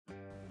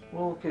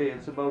Well, okay,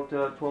 it's about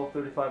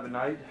 12:35 at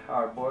night.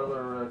 Our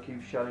boiler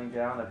keeps shutting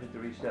down. I've hit the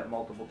reset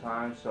multiple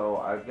times, so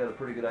I've got a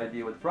pretty good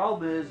idea. What the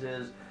problem is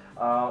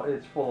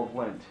it's full of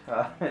lint.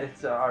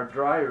 It's our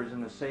dryer is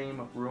in the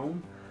same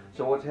room,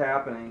 so what's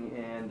happening,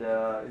 and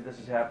this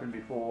has happened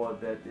before,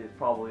 that it's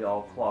probably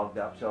all clogged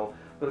up. So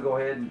I'm gonna go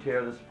ahead and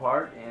tear this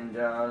apart and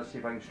see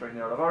if I can straighten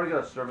it out. I've already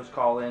got a service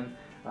call in.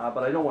 But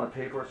I don't want to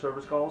pay for a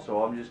service call,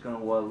 so I'm just going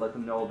to let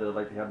them know that I'd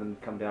like to have them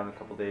come down in a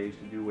couple days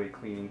to do a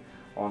cleaning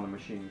on the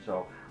machine.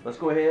 So let's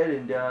go ahead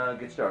and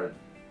get started.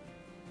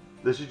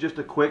 This is just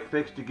a quick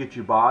fix to get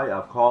you by.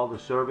 I've called the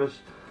service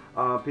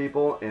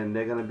people, and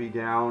they're going to be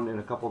down in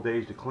a couple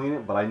days to clean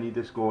it, but I need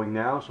this going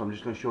now, so I'm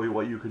just going to show you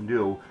what you can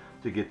do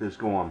to get this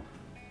going.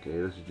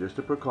 Okay, this is just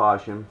a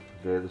precaution.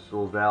 Okay, this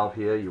little valve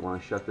here, you want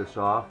to shut this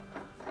off.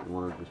 You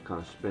want to just kind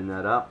of spin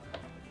that up,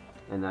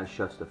 and that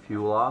shuts the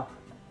fuel off.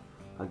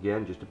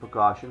 Again, just a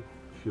precaution.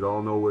 You should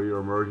all know where your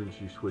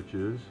emergency switch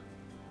is.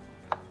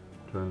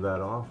 Turn that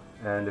off.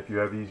 And if you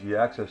have easy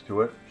access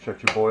to it,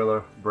 shut your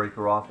boiler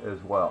breaker off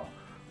as well.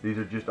 These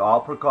are just all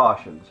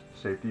precautions.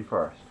 Safety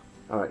first.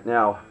 Alright,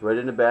 now, right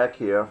in the back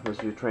here, this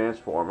is your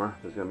transformer.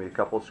 There's going to be a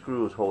couple of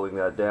screws holding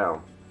that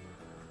down.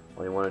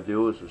 All you want to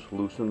do is just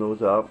loosen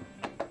those up.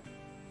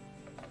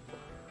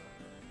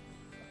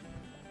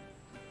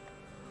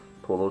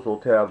 Pull those little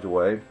tabs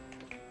away.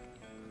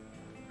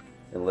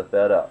 And lift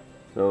that up.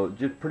 So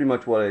just pretty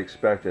much what I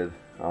expected.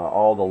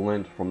 All the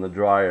lint from the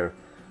dryer,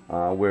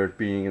 where it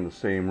being in the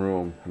same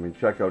room. I mean,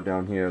 check out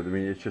down here. I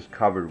mean, it's just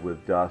covered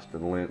with dust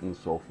and lint and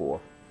so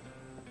forth.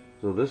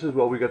 So this is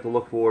what we got to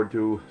look forward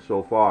to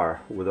so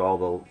far with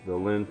all the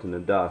lint and the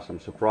dust. I'm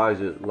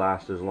surprised it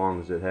lasts as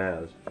long as it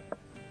has.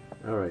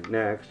 Alright,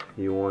 next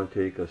you want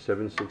to take a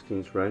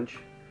 7/16 wrench,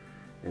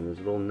 and there's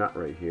a little nut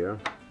right here.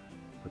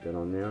 Put that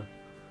on there.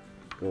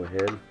 Go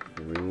ahead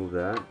and remove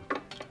that.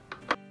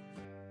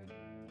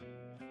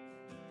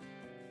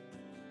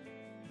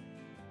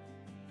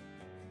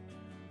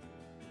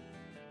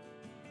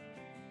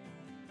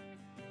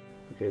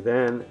 Okay,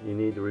 then you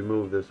need to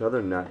remove this other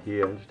nut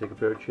here. Just take a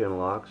pair of channel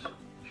locks.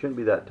 Shouldn't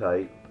be that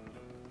tight.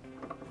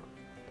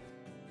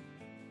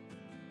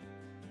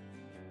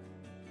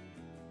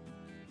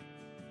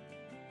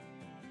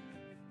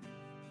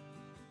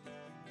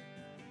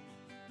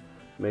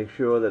 Make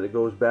sure that it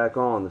goes back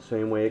on the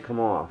same way it come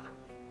off.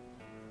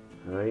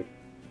 Alright?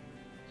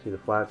 See the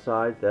flat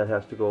side? That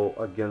has to go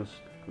against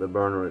the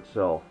burner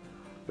itself.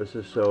 This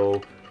is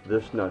so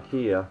this nut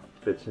here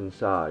fits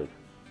inside.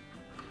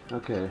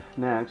 Okay,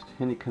 next,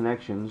 any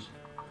connections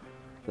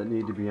that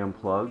need to be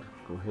unplugged,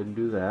 go ahead and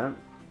do that.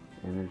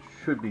 And it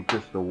should be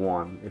just the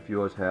one. If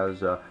yours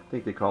has, I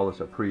think they call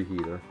this a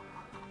preheater.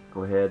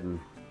 Go ahead and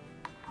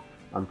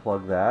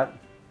unplug that.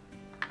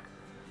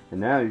 And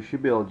now you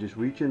should be able to just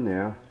reach in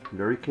there,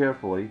 very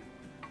carefully,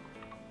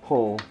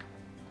 pull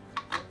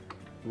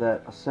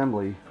that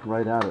assembly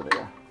right out of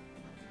there.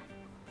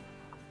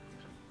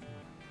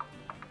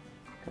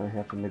 I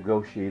have to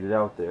negotiate it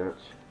out there.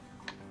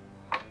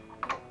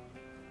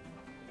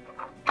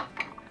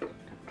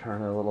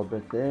 Turn it a little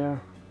bit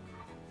there.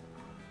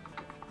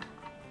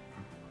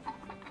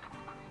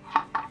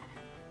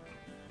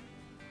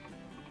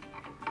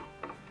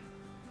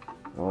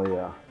 Oh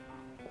yeah.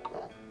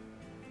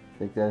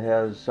 Think that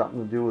has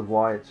something to do with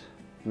why it's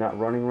not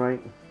running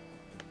right.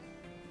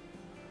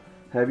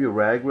 Have your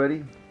rag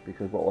ready,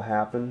 because what will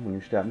happen when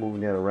you start moving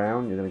that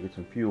around, you're going to get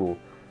some fuel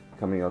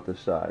coming out this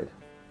side.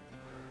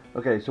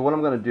 Okay, so what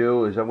I'm going to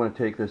do is I'm going to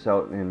take this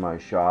out in my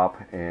shop,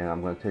 and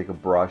I'm going to take a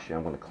brush and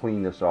I'm going to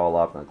clean this all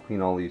up. I'm going to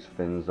clean all these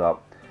fins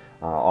up.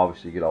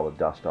 Obviously get all the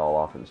dust all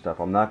off and stuff.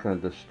 I'm not going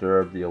to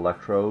disturb the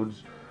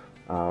electrodes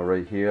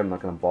right here. I'm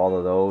not going to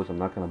bother those. I'm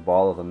not going to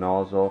bother the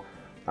nozzle.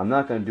 I'm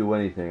not going to do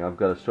anything. I've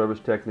got a service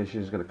technician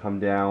who's going to come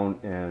down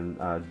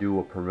and do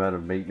a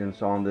preventive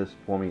maintenance on this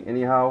for me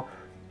anyhow.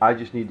 I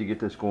just need to get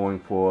this going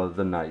for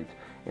the night,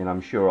 and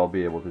I'm sure I'll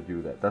be able to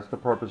do that. That's the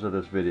purpose of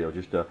this video,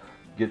 just to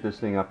get this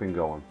thing up and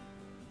going.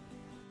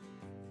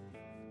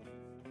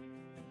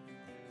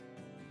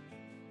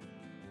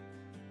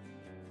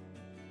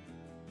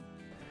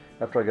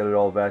 After I got it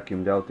all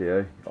vacuumed out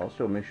there,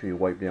 also make sure you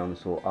wipe down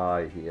this little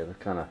eye here. That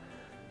kind of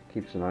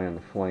keeps an eye on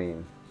the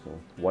flame. So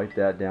wipe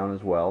that down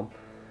as well.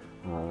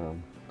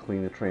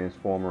 Clean the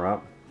transformer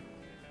up.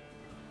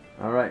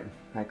 Alright,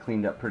 I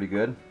cleaned up pretty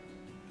good.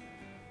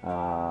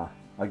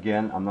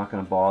 Again, I'm not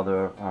going to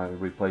bother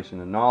replacing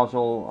the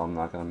nozzle. I'm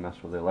not going to mess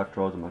with the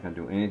electrodes. I'm not going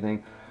to do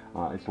anything.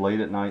 It's late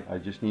at night. I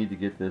just need to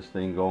get this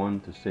thing going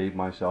to save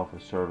myself a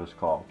service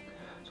call.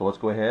 So let's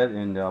go ahead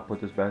and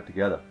put this back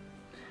together.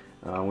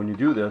 When you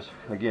do this,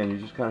 again, you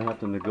just kind of have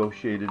to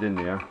negotiate it in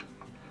there.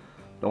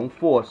 Don't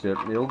force it.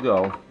 It'll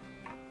go.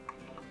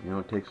 You know,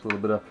 it takes a little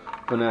bit of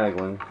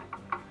finagling.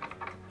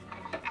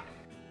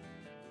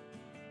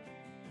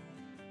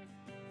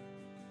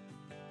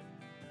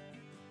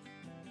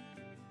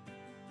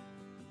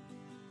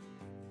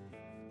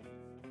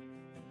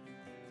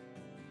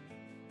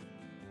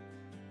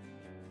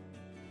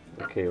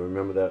 Okay,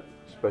 remember that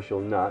special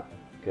nut.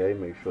 Okay,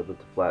 make sure that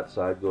the flat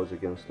side goes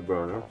against the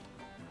burner.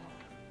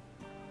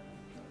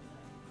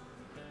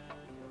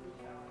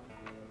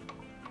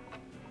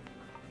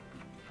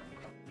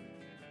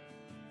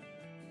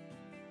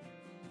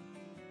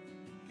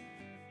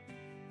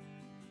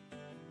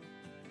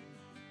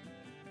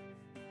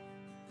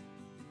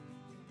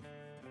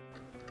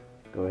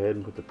 Go ahead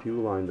and put the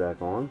fuel line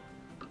back on.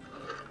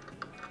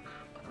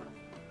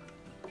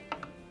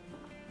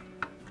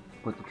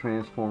 Put the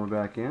transformer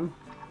back in.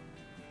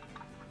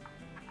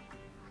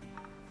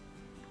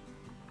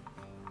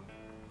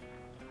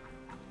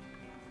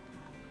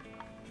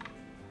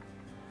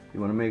 You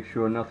want to make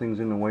sure nothing's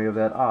in the way of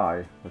that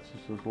eye. That's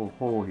just this little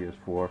hole here is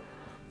for.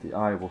 The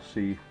eye will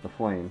see the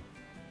flame.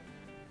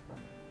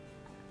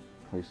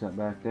 Place that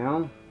back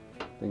down.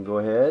 Then go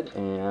ahead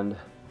and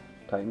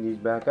tighten these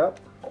back up.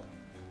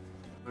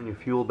 Turn your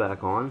fuel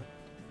back on.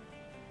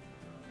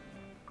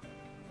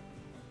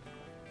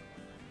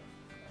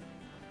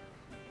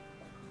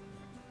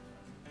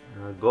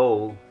 Our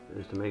goal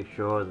is to make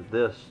sure that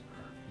this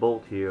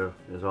bolt here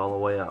is all the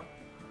way up.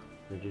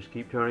 And just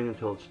keep turning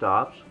until it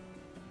stops.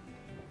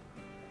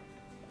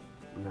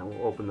 And that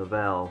will open the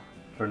valve.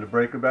 Turn the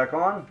breaker back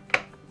on.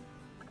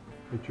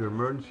 Hit your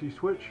emergency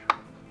switch.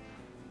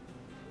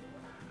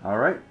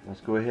 Alright,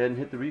 let's go ahead and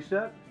hit the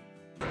reset.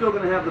 Still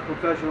going to have the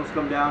professionals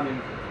come down and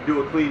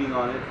do a cleaning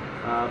on it,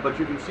 but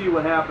you can see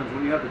what happens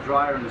when you have the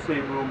dryer in the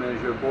same room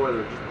as your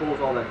boiler. It just pulls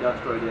all that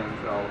dust right in.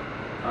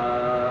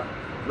 So,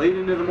 late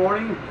into the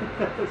morning,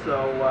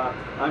 so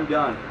I'm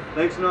done.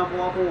 Thanks an awful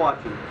lot for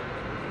watching.